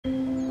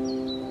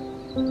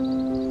Second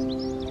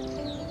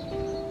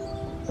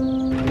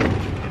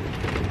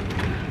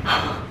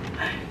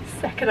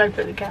I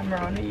put the camera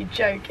on, are you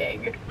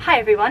joking? Hi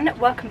everyone,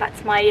 welcome back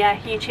to my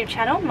YouTube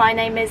channel. My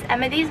name is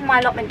Emma, these are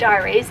my allotment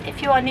diaries.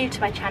 If you are new to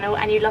my channel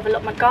and you love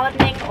allotment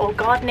gardening or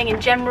gardening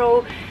in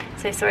general,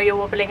 so sorry you're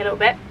wobbling a little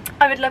bit,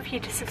 I would love you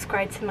to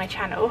subscribe to my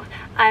channel.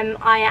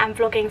 I am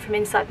vlogging from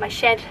inside my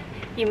shed,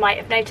 you might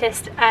have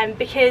noticed,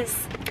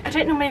 because I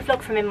don't normally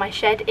vlog from in my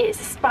shed. It is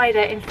a spider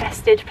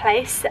infested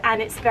place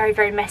and it's very,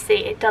 very messy.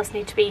 It does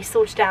need to be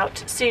sorted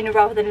out sooner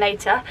rather than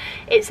later.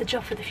 It's a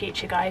job for the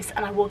future, guys,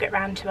 and I will get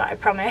round to it, I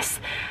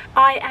promise.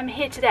 I am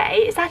here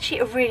today. It's actually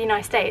a really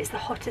nice day. It's the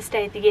hottest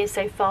day of the year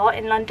so far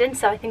in London,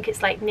 so I think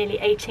it's like nearly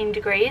 18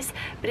 degrees,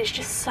 but it's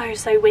just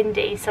so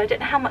windy, so I don't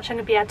know how much I'm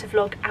going to be able to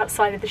vlog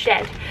outside of the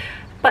shed.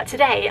 But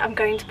today I'm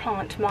going to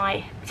plant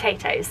my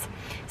potatoes.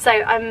 So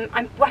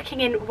I'm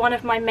whacking in one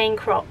of my main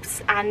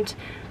crops, and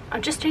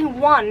I'm just doing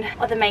one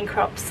of the main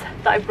crops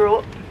that I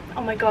brought.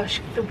 Oh my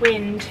gosh, the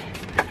wind.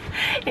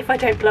 If I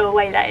don't blow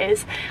away, that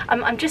is.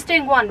 I'm just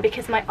doing one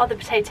because my other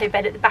potato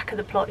bed at the back of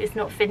the plot is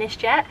not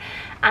finished yet,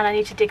 and I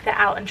need to dig that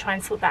out and try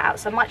and sort that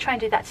out. So I might try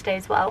and do that today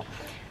as well.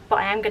 But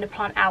I am going to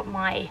plant out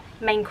my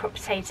main crop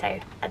potato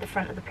at the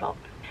front of the plot.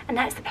 And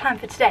that's the plan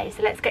for today,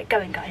 so let's get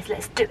going, guys,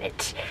 let's do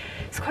it.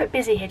 It's quite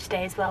busy here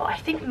today as well. I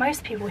think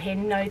most people here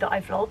know that I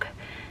vlog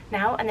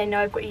now and they know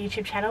I've got a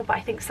YouTube channel, but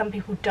I think some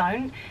people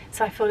don't,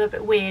 so I feel a little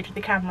bit weird with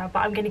the camera, but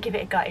I'm going to give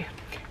it a go.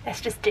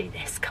 Let's just do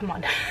this, come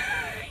on.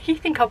 You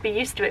think I'll be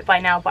used to it by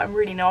now, but I'm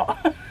really not.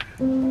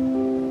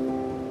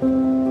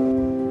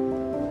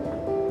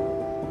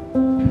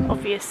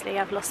 Obviously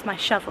I've lost my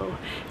shovel,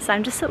 so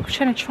I'm just sort of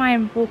trying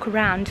and walk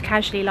around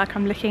casually like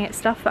I'm looking at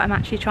stuff, but I'm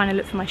actually trying to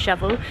look for my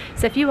shovel.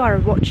 So if you are a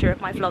watcher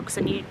of my vlogs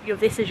and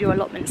this is your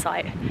allotment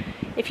site,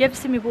 if you ever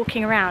see me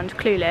walking around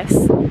clueless,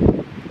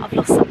 I've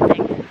lost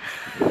something.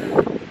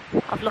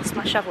 I've lost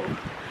my shovel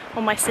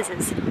or my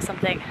scissors or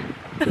something.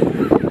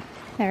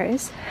 There it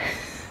is.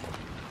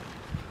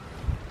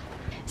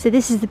 So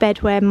this is the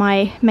bed where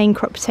my main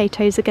crop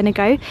potatoes are going to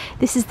go.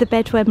 This is the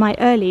bed where my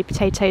early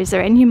potatoes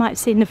are in. You might have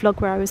seen the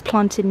vlog where I was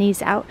planting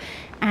these out,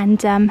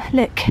 and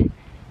look,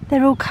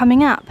 they're all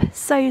coming up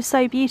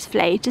so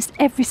beautifully. Just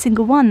every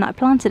single one that I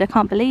planted, I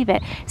can't believe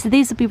it. So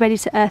these will be ready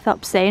to earth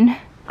up soon.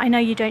 I know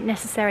you don't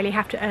necessarily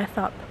have to earth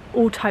up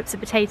all types of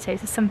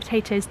potatoes. Some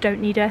potatoes don't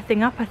need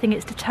earthing up. I think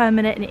it's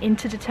determinate and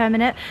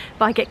interdeterminate,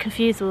 but I get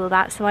confused with all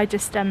that, so I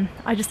just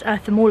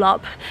earth them all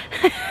up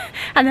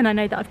and then I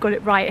know that I've got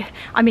it right.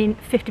 I mean,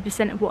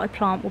 50% of what I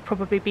plant will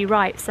probably be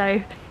right.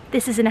 So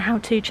this isn't a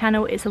how-to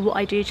channel, it's a what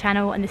I do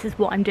channel, and this is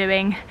what I'm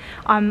doing.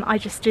 I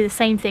just do the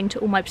same thing to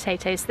all my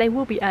potatoes. They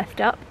will be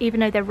earthed up,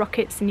 even though they're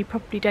rockets and you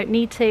probably don't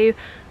need to.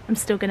 I'm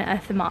still going to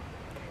earth them up.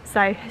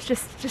 So it's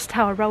just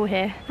how I roll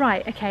here.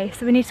 Right, okay,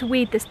 so we need to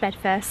weed this bed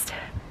first.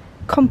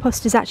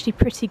 Compost is actually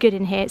pretty good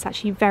in here. It's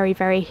actually very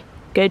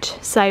good.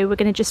 So we're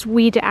going to just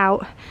weed it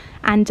out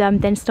and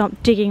then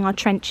start digging our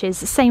trenches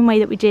the same way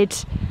that we did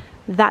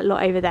that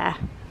lot over there.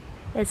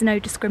 There's no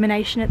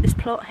discrimination at this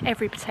plot.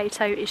 Every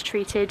potato is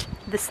treated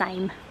the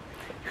same.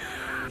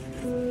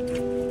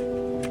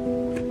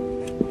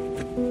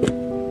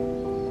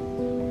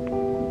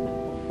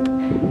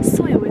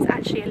 Soil is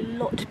actually a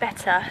lot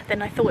better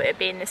than I thought it would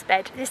be in this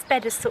bed. This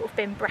bed has sort of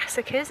been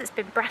brassicas. It's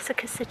been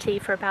brassica city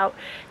for about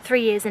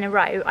 3 years in a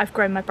row. I've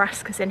grown my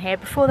brassicas in here.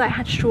 Before that I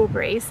had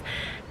strawberries,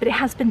 but it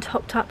has been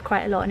topped up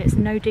quite a lot, and it's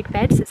no dig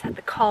bed, so it's had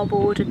the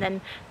cardboard and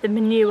then the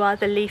manure,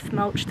 the leaf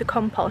mulch, the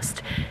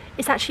compost.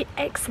 It's actually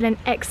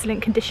excellent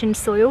conditioned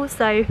soil,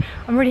 so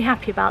I'm really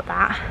happy about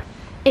that.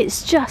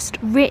 It's just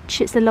rich,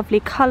 it's a lovely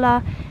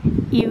colour.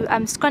 You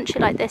scrunch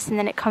it like this and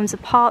then it comes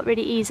apart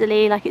really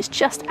easily. Like, it's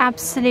just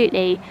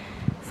absolutely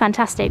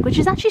fantastic, which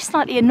is actually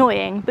slightly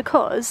annoying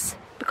because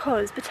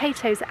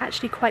potatoes are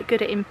actually quite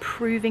good at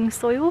improving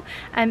soil,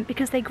 and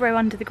because they grow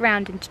under the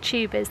ground into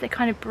tubers, they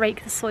kind of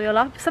break the soil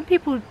up. Some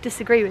people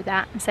disagree with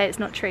that and say it's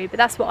not true, but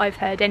that's what I've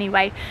heard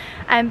anyway.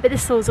 But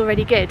this soil's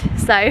already good,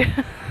 so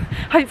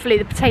hopefully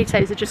the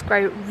potatoes will just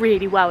grow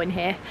really well in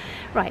here.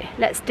 Right,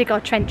 let's dig our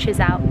trenches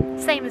out,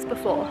 same as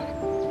before.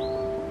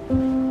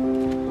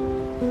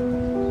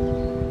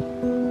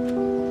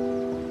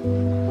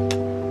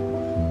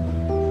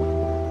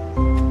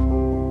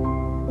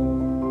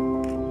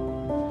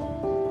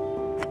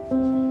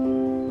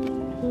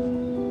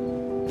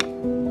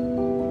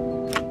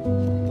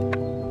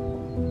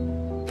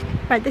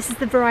 Right, this is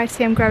the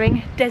variety I'm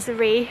growing,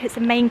 Desiree. It's a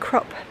main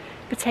crop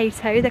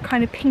potato. They're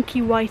kind of pinky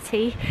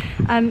whitey.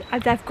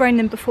 I've grown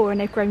them before and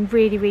they've grown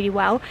really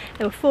well.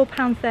 They were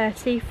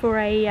 £4.30 for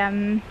a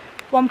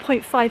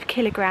 1.5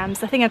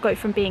 kilograms. I think I got it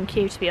from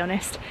B&Q, to be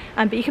honest.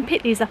 But you can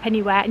pick these up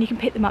anywhere, and you can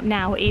pick them up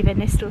now even,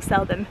 they still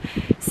sell them.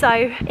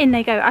 So in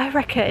they go. I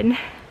reckon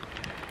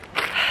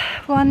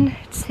 1,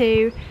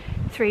 2,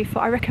 3,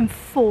 4, I reckon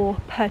 4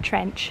 per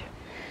trench.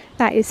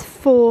 That is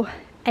 4,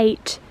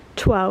 8,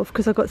 12,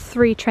 because I've got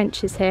 3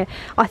 trenches here.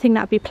 I think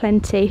that'd be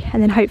plenty,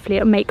 and then hopefully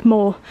it'll make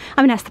more.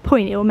 I mean, that's the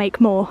point, it will make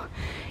more.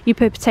 You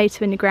put a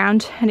potato in the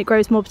ground and it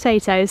grows more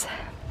potatoes.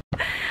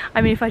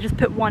 I mean, if I just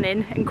put one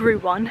in and grew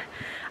one,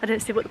 I don't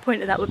see what the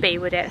point of that would be,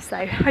 would it?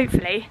 So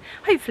hopefully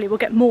we'll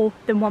get more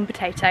than one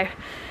potato,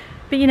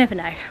 but you never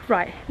know.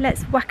 Right,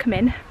 let's whack them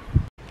in.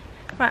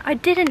 Right, I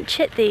didn't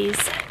chit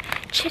these.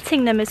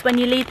 Chitting them is when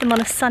you leave them on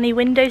a sunny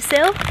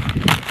windowsill.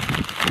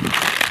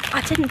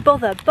 I didn't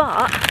bother,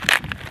 but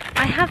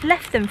I have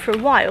left them for a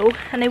while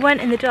and they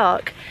weren't in the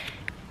dark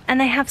and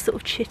they have sort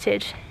of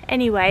chitted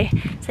anyway.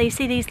 So you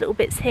see these little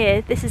bits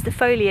here, this is the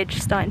foliage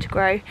starting to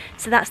grow,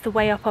 so that's the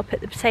way up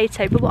at the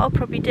potato. But what I'll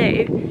probably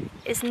do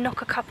is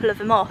knock a couple of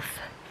them off.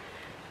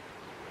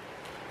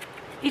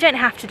 You don't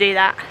have to do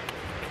that,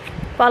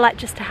 but I like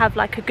just to have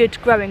like a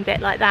good growing bit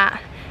like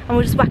that, and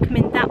we'll just whack them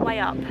in that way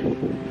up.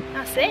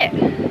 That's it.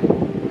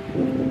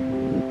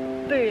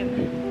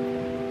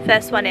 Boom.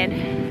 First one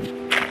in.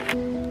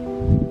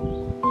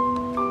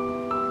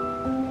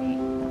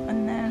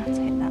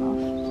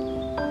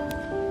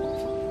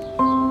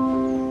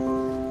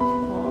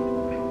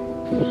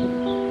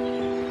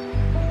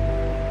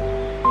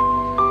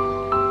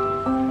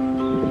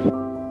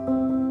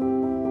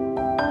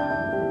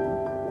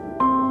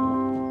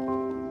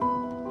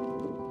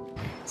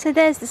 So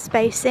there's the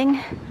spacing,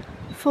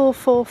 4,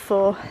 4,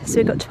 4. So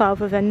we've got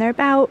 12 of them. They're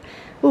about,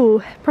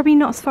 probably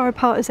not as far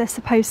apart as they're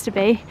supposed to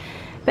be,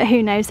 but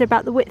who knows, they're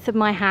about the width of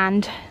my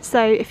hand.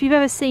 So if you've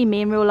ever seen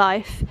me in real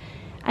life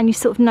and you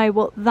sort of know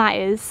what that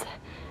is,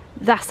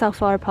 that's how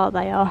far apart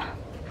they are.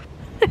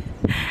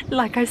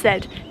 Like I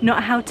said, not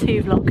a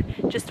how-to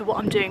vlog, just a what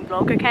I'm doing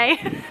vlog,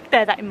 okay?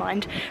 Bear that in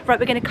mind. Right,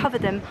 we're going to cover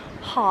them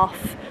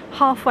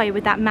halfway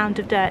with that mound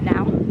of dirt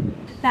now.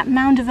 That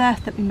mound of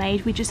earth that we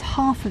made, we just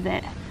half of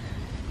it,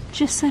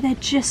 just so they're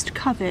just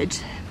covered.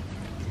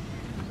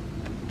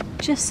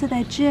 Just so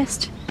they're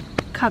just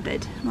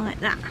covered, like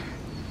that.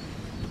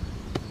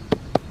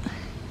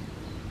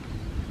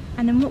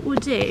 And then what we'll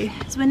do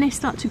is when they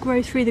start to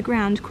grow through the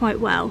ground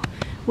quite well,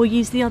 we'll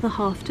use the other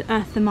half to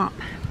earth them up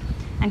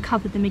and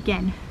cover them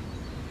again.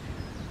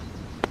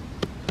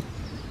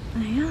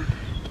 There you are.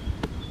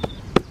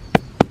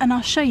 And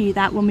I'll show you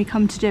that when we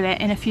come to do it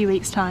in a few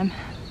weeks' time.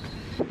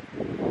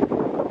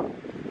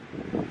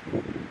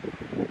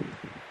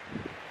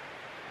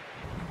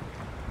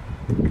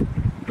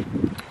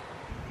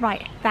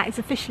 Right, that is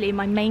officially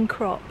my main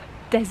crop,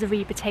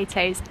 Desiree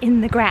potatoes in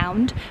the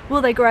ground.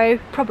 Will they grow?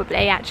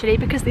 Probably, actually,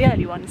 because the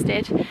early ones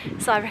did.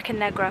 So I reckon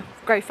they'll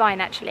grow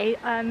fine, actually.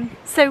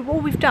 So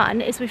what we've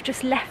done is we've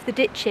just left the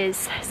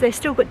ditches. So they've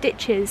still got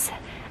ditches.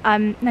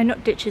 No,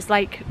 not ditches,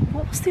 like,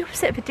 what's the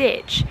opposite of a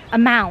ditch? A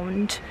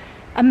mound.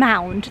 A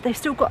mound. They've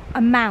still got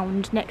a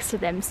mound next to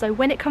them. So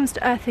when it comes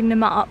to earthing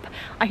them up,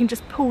 I can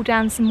just pull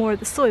down some more of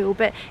the soil.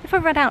 But if I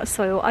run out of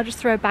soil, I'll just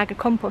throw a bag of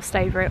compost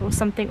over it or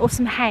something, or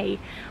some hay,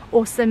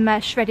 or some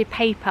shredded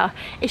paper.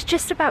 It's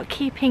just about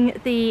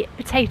keeping the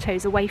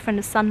potatoes away from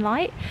the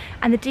sunlight,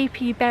 and the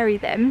deeper you bury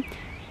them,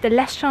 the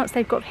less chance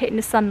they've got of hitting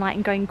the sunlight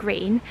and going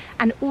green.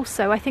 And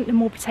also I think the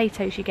more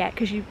potatoes you get,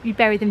 because you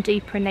bury them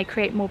deeper and they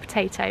create more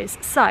potatoes.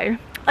 So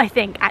I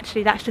think,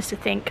 actually that's just a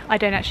think, I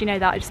don't actually know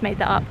that, I just made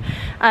that up,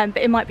 but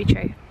it might be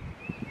true.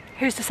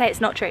 Who's to say it's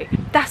not true?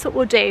 That's what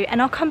we'll do,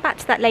 and I'll come back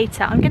to that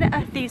later. I'm going to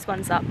earth these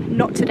ones up,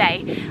 not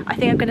today. I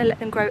think I'm going to let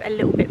them grow a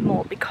little bit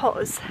more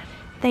because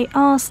they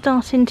are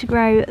starting to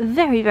grow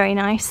very, very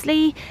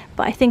nicely,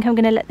 but I think I'm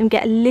going to let them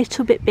get a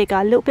little bit bigger,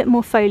 a little bit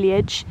more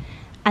foliage,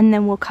 and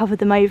then we'll cover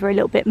them over a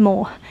little bit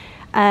more.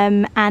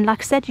 And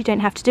like I said, you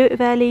don't have to do it with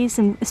earlies,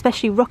 and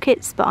especially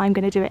rockets, but I'm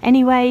going to do it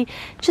anyway,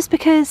 just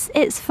because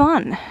it's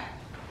fun.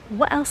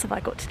 What else have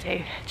I got to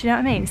do? Do you know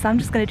what I mean? So I'm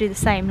just going to do the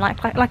same.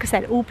 Like I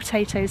said, all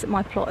potatoes at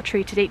my plot are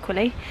treated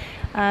equally.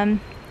 It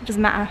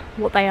doesn't matter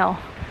what they are.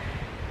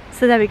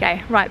 So there we go.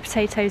 Right,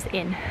 potatoes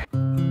in.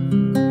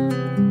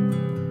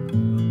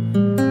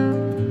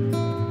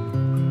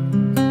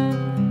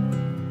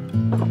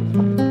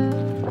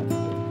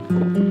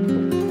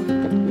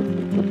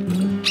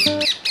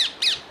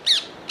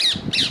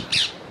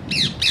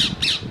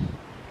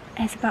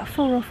 There's about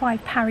 4 or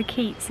 5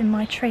 parakeets in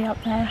my tree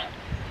up there.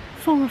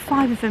 4 or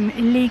 5 of them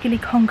illegally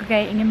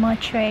congregating in my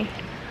tree.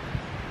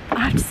 I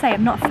have to say,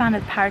 I'm not a fan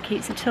of the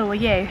parakeets at all, are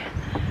you?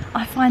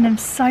 I find them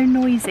so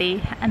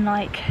noisy and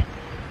like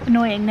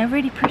annoying. They're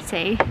really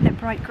pretty, they're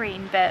bright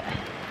green, but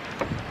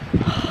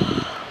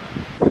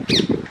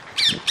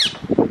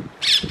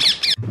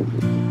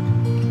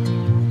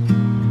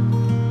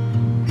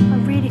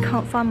I really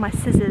can't find my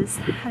scissors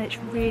and it's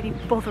really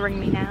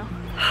bothering me now.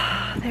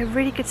 They're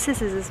really good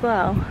scissors as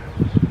well.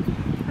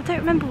 I don't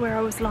remember where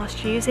I was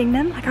last using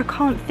them. Like, I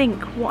can't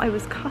think what I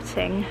was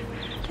cutting.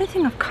 I don't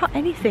think I've cut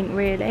anything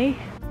really.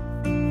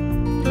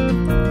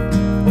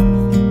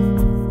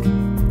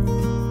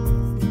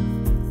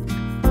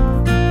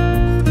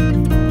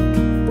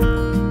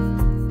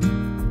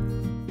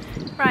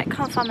 Right,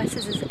 can't find my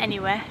scissors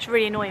anywhere. It's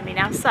really annoying me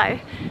now, so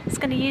I'm just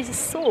going to use a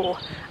saw.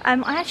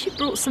 I actually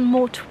brought some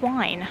more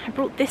twine. I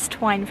brought this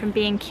twine from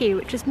B&Q,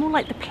 which is more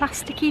like the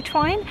plasticky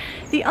twine.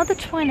 The other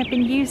twine I've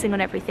been using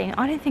on everything,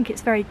 I don't think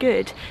it's very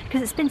good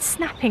because it's been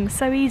snapping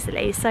so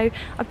easily. So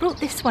I brought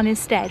this one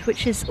instead,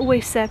 which has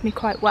always served me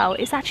quite well.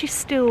 It's actually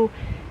still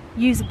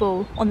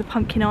usable on the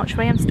pumpkin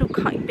archway. I'm still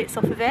cutting bits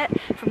off of it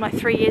from like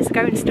 3 years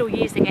ago and still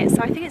using it,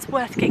 so I think it's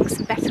worth getting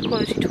some better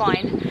quality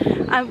twine.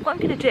 What I'm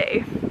going to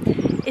do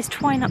is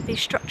twine up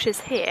these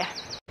structures here.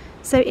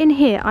 So in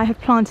here I have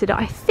planted,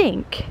 I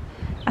think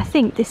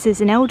this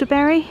is an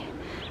elderberry,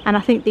 and I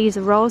think these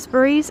are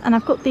raspberries, and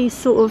I've got these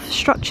sort of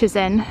structures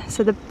in,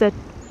 so the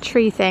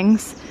tree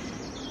things,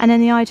 and then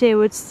the idea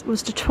was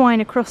to twine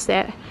across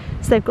it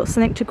so they've got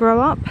something to grow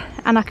up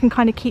and I can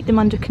kind of keep them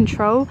under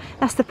control.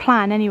 That's the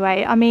plan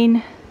anyway. I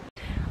mean,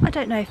 I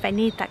don't know if they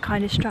need that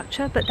kind of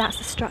structure, but that's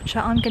the structure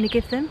I'm going to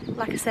give them.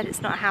 Like I said,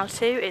 it's not a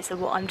how-to, it's a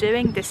what I'm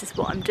doing. This is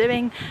what I'm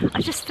doing.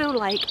 I just feel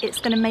like it's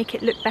going to make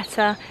it look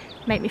better,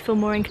 make me feel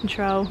more in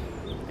control.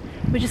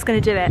 We're just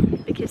going to do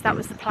it because that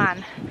was the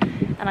plan,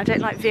 and I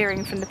don't like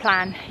veering from the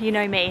plan. You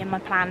know me and my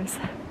plans.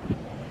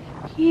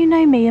 You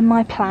know me and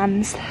my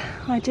plans.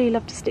 I do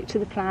love to stick to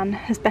the plan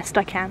as best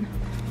I can.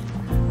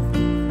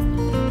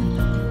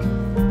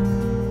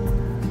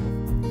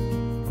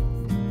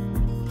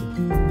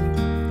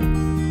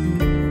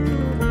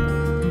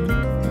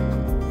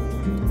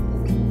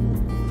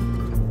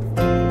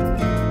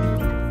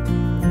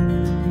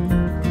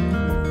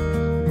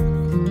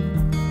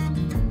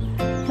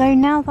 So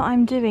now that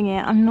I'm doing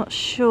it, I'm not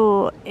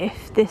sure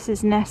if this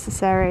is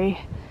necessary,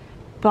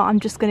 but I'm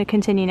just going to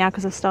continue now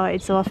because I've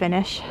started, so I'll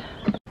finish.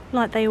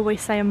 Like they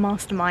always say on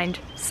Mastermind,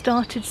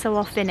 started so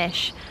I'll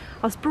finish.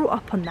 I was brought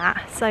up on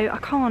that, so I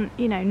can't,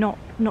 you know,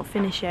 not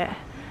finish it.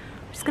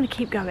 I'm just going to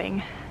keep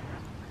going.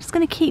 I'm just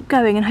going to keep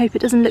going and hope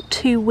it doesn't look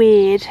too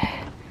weird.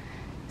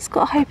 Just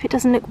got to hope it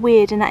doesn't look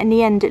weird and that in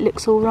the end it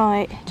looks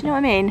alright. Do you know what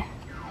I mean?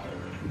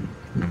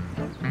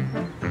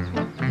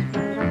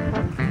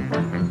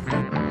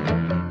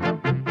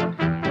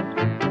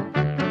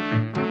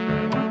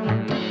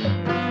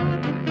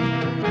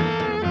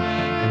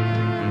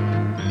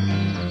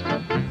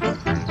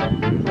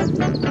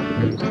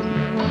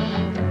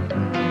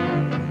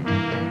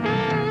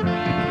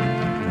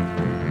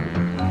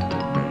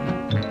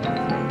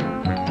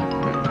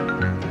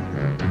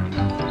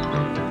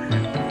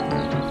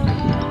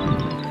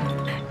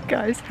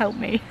 Guys, help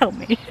me, help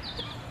me.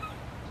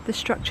 The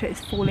structure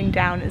is falling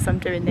down as I'm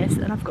doing this,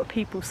 and I've got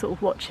people sort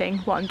of watching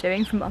what I'm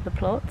doing from other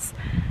plots,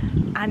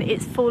 and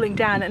it's falling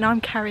down and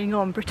I'm carrying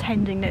on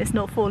pretending that it's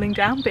not falling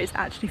down, but it's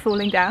actually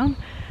falling down,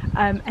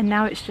 and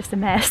now it's just a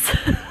mess.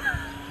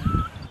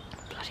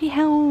 Bloody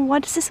hell, why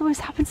does this always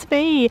happen to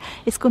me?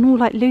 It's gone all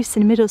like loose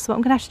in the middle, so what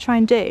I'm gonna have to try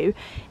and do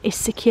is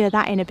secure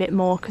that in a bit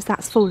more because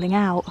that's falling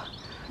out.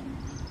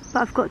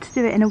 But I've got to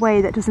do it in a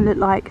way that doesn't look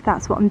like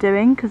that's what I'm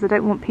doing, because I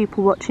don't want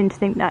people watching to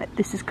think that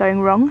this is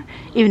going wrong,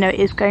 even though it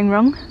is going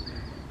wrong.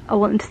 I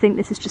want them to think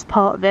this is just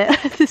part of it.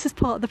 This is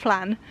part of the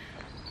plan.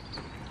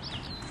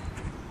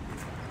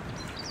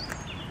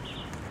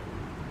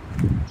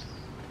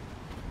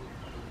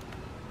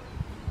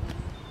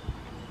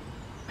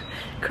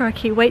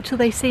 Crikey, wait till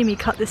they see me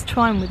cut this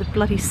twine with a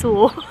bloody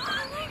saw.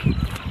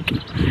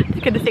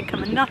 They're going to think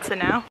I'm a nutter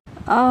now.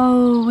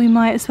 Oh, we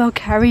might as well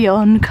carry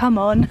on, come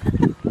on.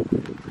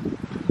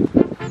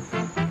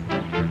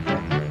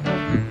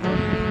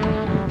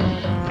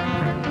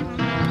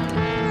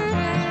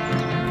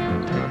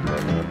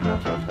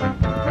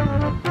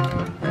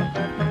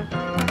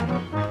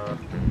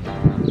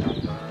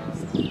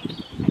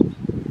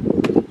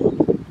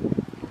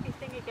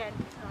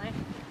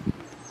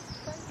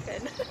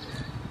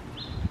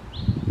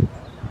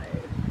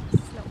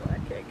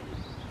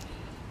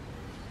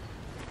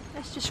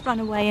 Let's just run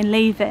away and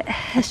leave it.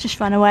 Let's just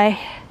run away.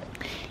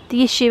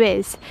 The issue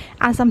is,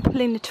 as I'm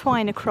pulling the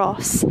twine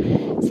across,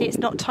 see, it's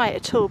not tight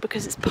at all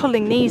because it's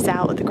pulling these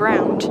out of the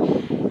ground.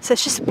 So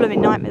it's just a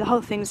blooming nightmare. The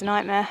whole thing's a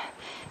nightmare.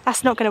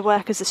 That's not going to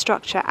work as a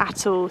structure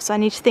at all. So I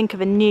need to think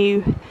of a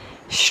new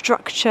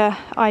structure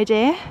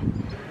idea.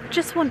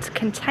 Just want to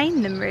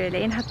contain them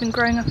really and have them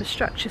growing up a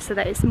structure so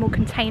that it's more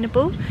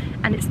containable,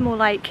 and it's more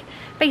like,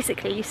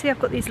 basically, you see I've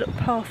got these little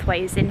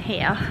pathways in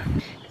here.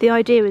 The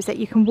idea is that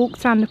you can walk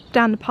down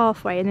the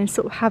pathway and then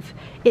sort of have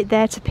it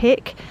there to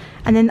pick.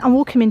 And then I'm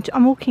walking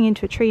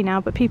into a tree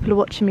now, but people are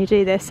watching me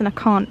do this and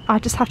I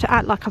just have to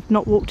act like I've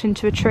not walked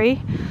into a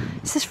tree.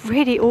 It's just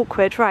really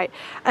awkward, right?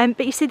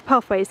 But you see the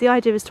pathways, the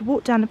idea is to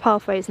walk down the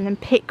pathways and then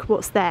pick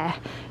what's there,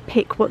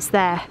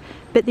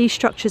 But these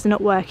structures are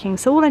not working.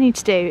 So all I need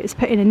to do is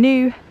put in a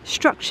new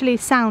structurally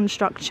sound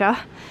structure.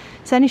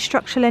 So any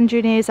structural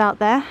engineers out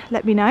there,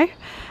 let me know.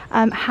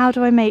 How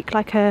do I make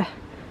like a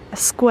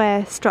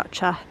square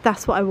structure?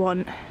 That's what I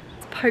want.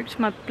 Poked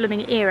my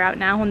blooming ear out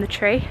now on the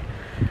tree.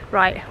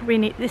 Right,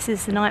 this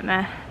is a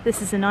nightmare.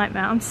 This is a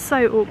nightmare. I'm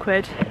so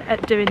awkward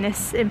at doing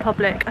this in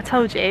public. I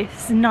told you,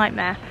 this is a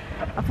nightmare.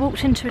 I've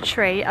walked into a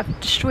tree, I've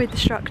destroyed the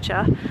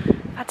structure,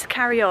 I've had to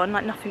carry on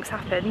like nothing's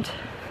happened.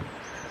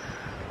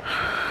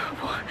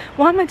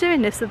 Why am I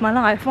doing this with my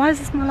life? Why is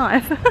this my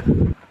life?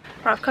 Right,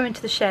 I've come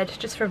into the shed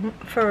just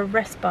for a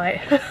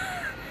respite.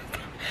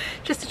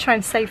 Just to try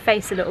and save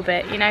face a little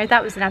bit, you know.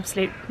 That was an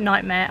absolute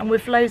nightmare, and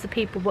with loads of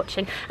people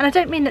watching. And I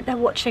don't mean that they're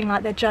watching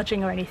like they're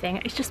judging or anything,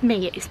 it's just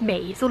me,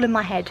 it's all in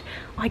my head.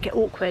 I get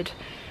awkward.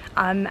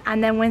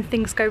 and then when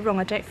things go wrong,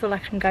 I don't feel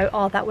like I can go,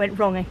 oh, that went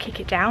wrong, and kick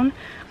it down.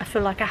 I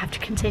feel like I have to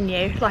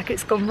continue, like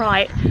it's gone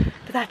right,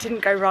 but that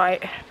didn't go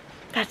right.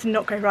 That did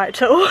not go right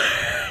at all.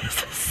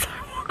 This is so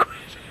awkward.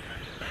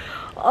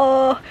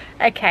 Oh,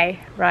 okay,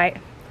 right.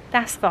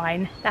 That's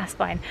fine, that's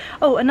fine.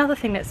 Oh, another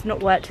thing that's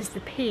not worked is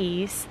the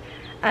peas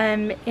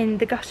in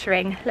the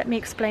guttering. Let me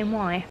explain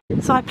why.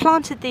 So I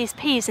planted these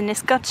peas in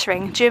this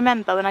guttering. Do you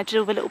remember when I did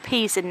all the little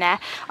peas in there?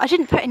 I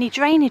didn't put any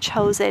drainage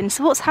holes in,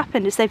 so what's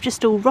happened is they've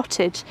just all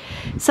rotted.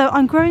 So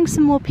I'm growing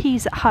some more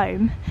peas at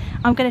home.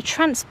 I'm going to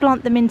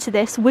transplant them into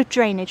this with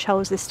drainage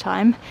holes this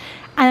time,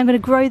 and I'm going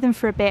to grow them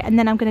for a bit, and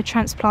then I'm going to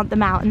transplant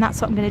them out, and that's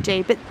what I'm going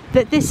to do.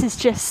 But this is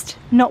just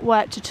not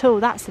worked at all.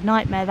 That's a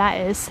nightmare, that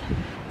is.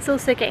 It's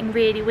also getting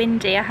really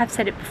windy. I have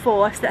said it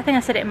before. I think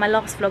I said it in my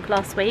last vlog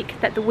last week,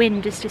 that the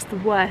wind is just the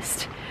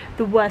worst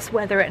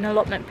weather at an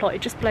allotment plot.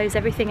 It just blows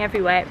everything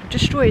everywhere. It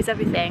destroys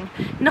everything.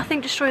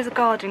 Nothing destroys a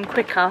garden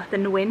quicker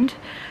than the wind.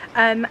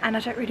 And I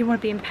don't really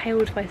want to be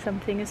impaled by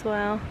something as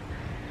well.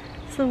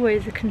 It's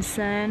always a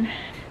concern.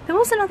 There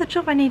was another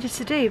job I needed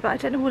to do, but I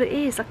don't know what it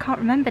is. I can't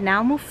remember now.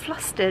 I'm all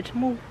flustered.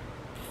 I'm all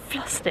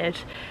flustered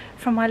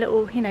from my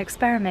little, you know,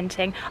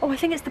 experimenting. Oh, I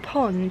think it's the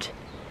pond.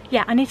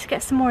 Yeah, I need to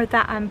get some more of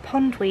that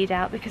pondweed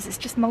out because it's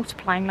just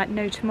multiplying like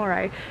no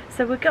tomorrow.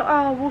 So we've got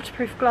our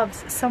waterproof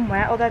gloves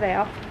somewhere. Oh, there they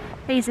are.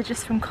 These are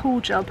just from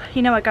COOLJOB.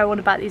 You know I go on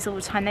about these all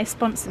the time. They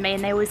sponsor me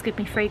and they always give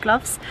me free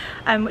gloves,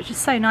 which is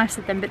so nice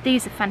of them. But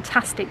these are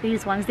fantastic,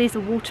 these ones. These are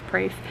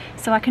waterproof.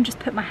 So I can just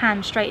put my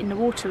hand straight in the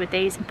water with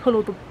these and pull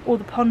all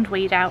the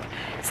pondweed out.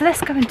 So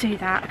let's go and do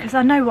that because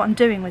I know what I'm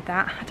doing with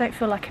that. I don't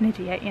feel like an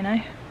idiot, you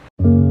know.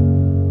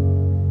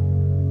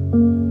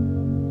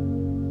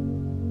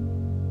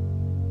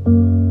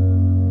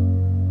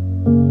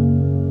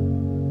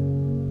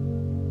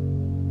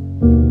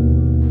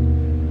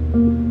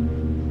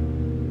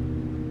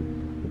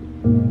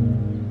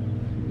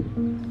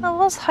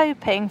 I was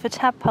hoping for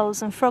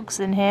tadpoles and frogs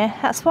in here.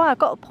 That's why I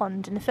got a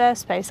pond in the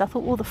first place. I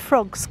thought all the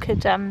frogs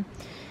could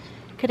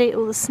eat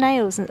all the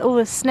snails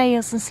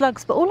and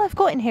slugs, but all I've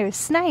got in here is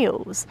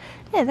snails.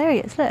 Yeah, there he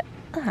is. Look,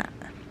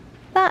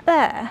 that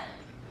there.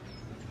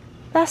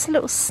 That's a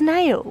little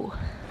snail.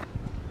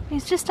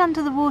 He's just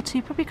under the water.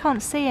 You probably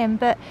can't see him,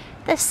 but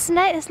there's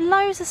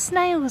loads of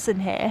snails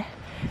in here,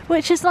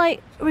 which is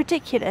like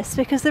ridiculous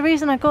because the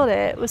reason I got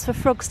it was for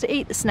frogs to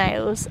eat the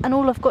snails, and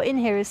all I've got in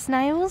here is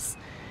snails.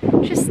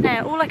 Just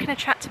snail. All I can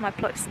attract to my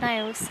plot is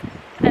snails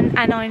and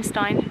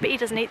Einstein, but he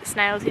doesn't eat the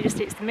snails, he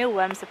just eats the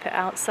mealworms I put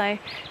out. So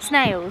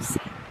snails.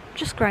 I'm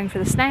just growing for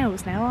the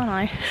snails now, aren't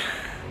I?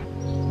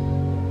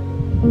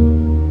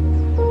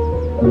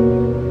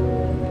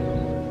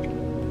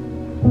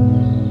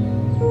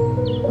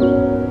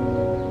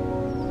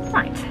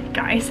 Right,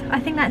 guys, I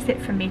think that's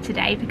it from me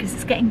today because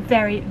it's getting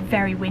very,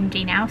 very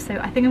windy now, so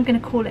I think I'm going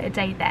to call it a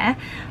day there.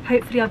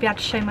 Hopefully I'll be able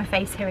to show my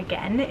face here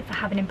again if I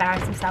haven't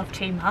embarrassed myself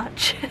too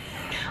much.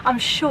 I'm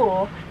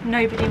sure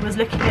nobody was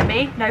looking at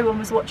me, no one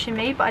was watching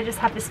me, but I just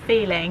have this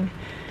feeling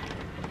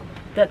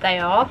that they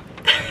are.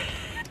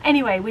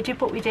 Anyway, we did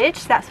what we did.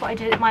 That's what I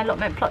did at my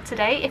allotment plot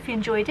today. If you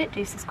enjoyed it,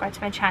 do subscribe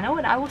to my channel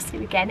and I will see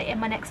you again in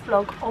my next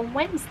vlog on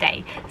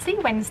Wednesday. See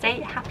you Wednesday.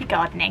 Happy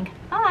gardening.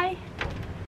 Bye.